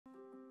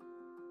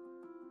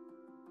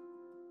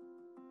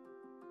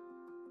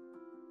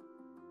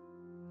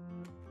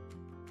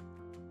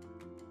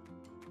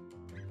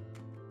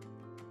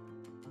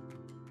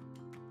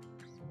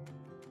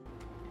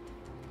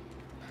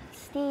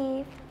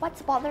Steve,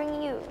 what's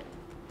bothering you?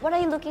 What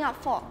are you looking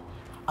out for?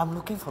 I'm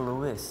looking for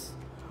Louis.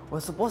 We're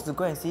supposed to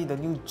go and see the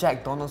new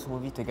Jack Donald's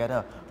movie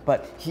together,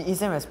 but he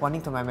isn't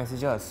responding to my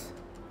messages.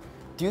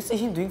 Do you see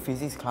him doing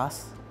physics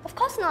class? Of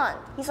course not.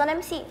 He's on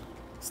MC.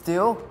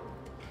 Still?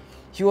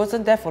 He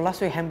wasn't there for last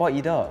week handball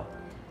either.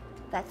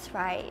 That's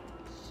right.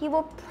 He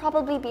will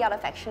probably be out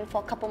of action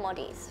for a couple more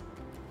days.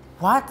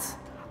 What?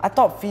 I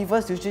thought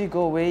fevers usually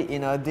go away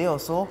in a day or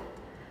so.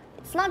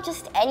 It's not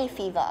just any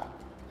fever.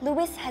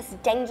 Louis has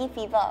dengue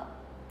fever.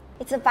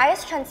 It's a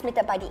virus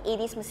transmitted by the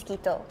Aedes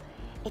mosquito.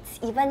 It's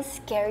even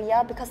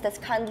scarier because there's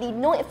currently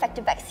no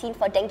effective vaccine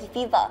for dengue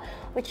fever,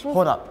 which means...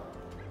 Hold up.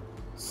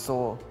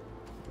 So,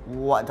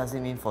 what does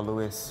it mean for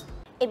Louis?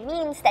 It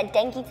means that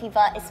dengue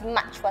fever is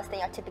much worse than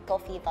your typical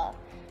fever.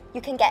 You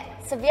can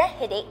get severe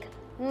headache,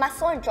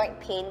 muscle and joint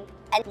pain,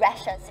 and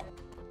rashes.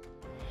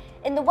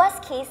 In the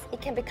worst case, it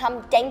can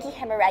become dengue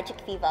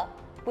hemorrhagic fever,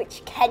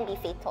 which can be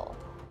fatal.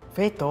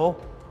 Fatal?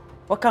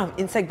 What kind of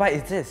insect bite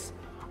is this?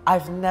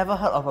 I've never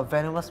heard of a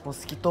venomous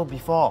mosquito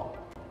before.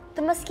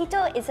 The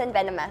mosquito isn't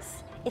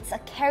venomous. It's a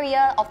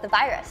carrier of the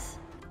virus.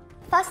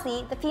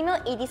 Firstly, the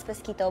female Aedes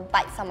mosquito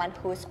bites someone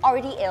who is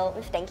already ill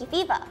with dengue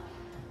fever.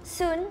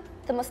 Soon,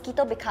 the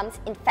mosquito becomes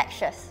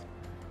infectious.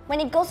 When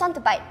it goes on to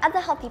bite other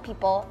healthy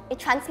people, it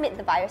transmits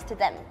the virus to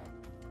them.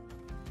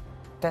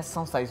 That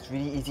sounds like it's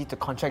really easy to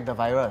contract the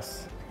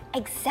virus.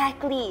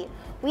 Exactly!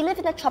 We live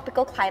in a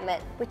tropical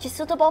climate, which is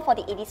suitable for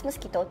the Aedes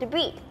mosquito to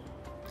breed.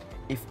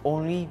 If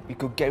only we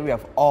could get rid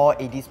of all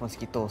Aedes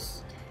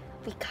mosquitoes.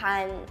 We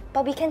can't,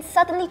 but we can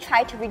certainly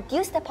try to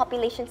reduce their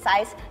population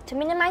size to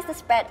minimize the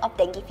spread of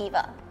dengue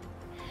fever.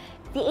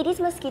 The Aedes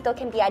mosquito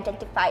can be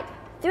identified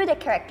through the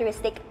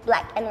characteristic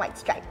black and white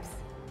stripes.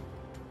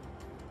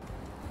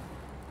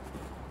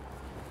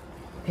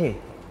 Hey,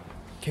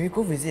 can we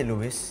go visit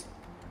Louis?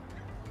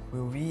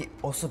 Will we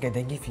also get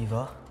dengue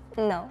fever?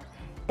 No,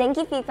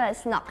 dengue fever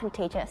is not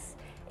contagious.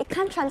 It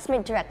can't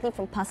transmit directly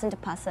from person to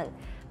person,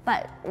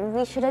 but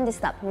we shouldn't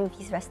disturb him if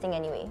he's resting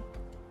anyway.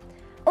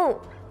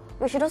 Oh,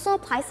 we should also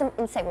apply some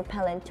insect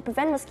repellent to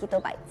prevent mosquito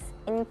bites,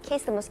 in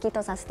case the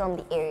mosquitoes are still in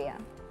the area.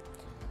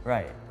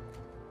 Right.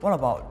 What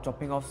about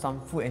dropping off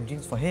some food and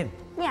drinks for him?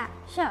 Yeah,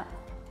 sure.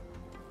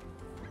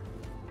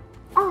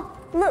 Oh,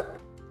 look!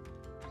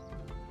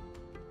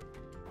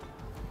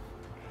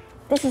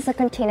 This is a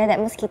container that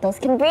mosquitoes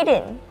can breed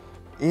in.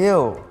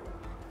 Ew!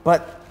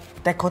 But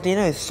that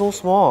container is so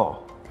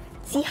small.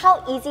 See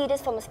how easy it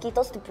is for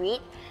mosquitoes to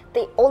breed?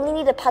 They only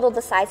need a puddle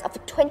the size of a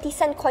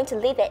 20-cent coin to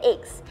lay their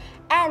eggs.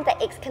 And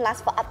the eggs can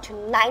last for up to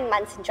 9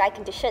 months in dry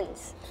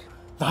conditions.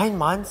 9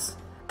 months?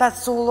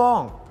 That's so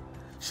long!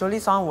 Surely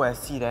someone will have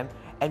seen them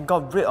and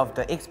got rid of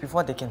the eggs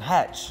before they can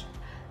hatch.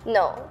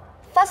 No.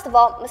 First of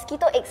all,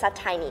 mosquito eggs are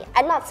tiny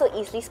and not so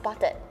easily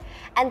spotted.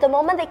 And the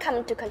moment they come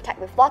into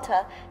contact with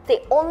water,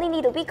 they only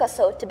need a week or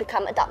so to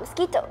become adult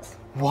mosquitoes.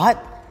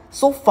 What?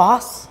 So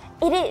fast?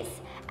 It is,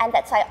 and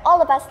that's why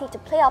all of us need to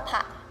play our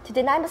part to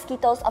deny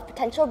mosquitoes of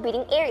potential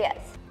breeding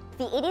areas.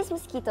 The Aedes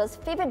mosquito's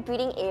favorite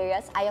breeding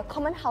areas are your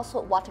common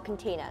household water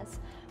containers.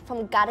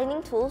 From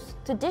gardening tools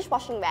to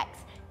dishwashing rags,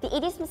 the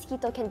Aedes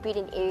mosquito can breed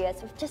in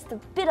areas with just a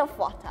bit of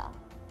water.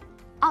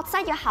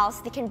 Outside your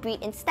house, they can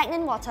breed in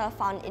stagnant water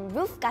found in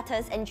roof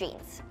gutters and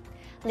drains.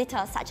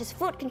 Litter such as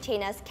food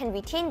containers can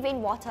retain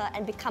rainwater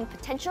and become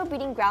potential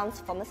breeding grounds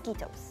for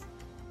mosquitoes.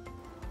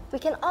 We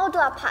can all do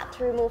our part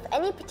to remove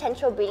any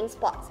potential breeding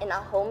spots in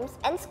our homes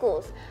and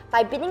schools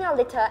by binning our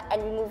litter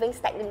and removing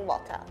stagnant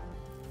water.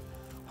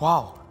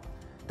 Wow,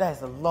 that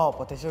is a lot of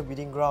potential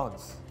breeding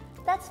grounds.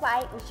 That's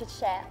why we should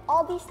share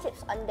all these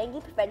tips on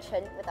dengue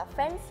prevention with our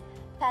friends,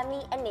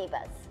 family and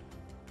neighbours.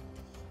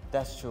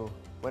 That's true.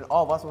 When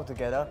all of us work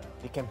together,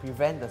 we can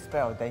prevent the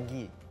spread of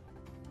dengue.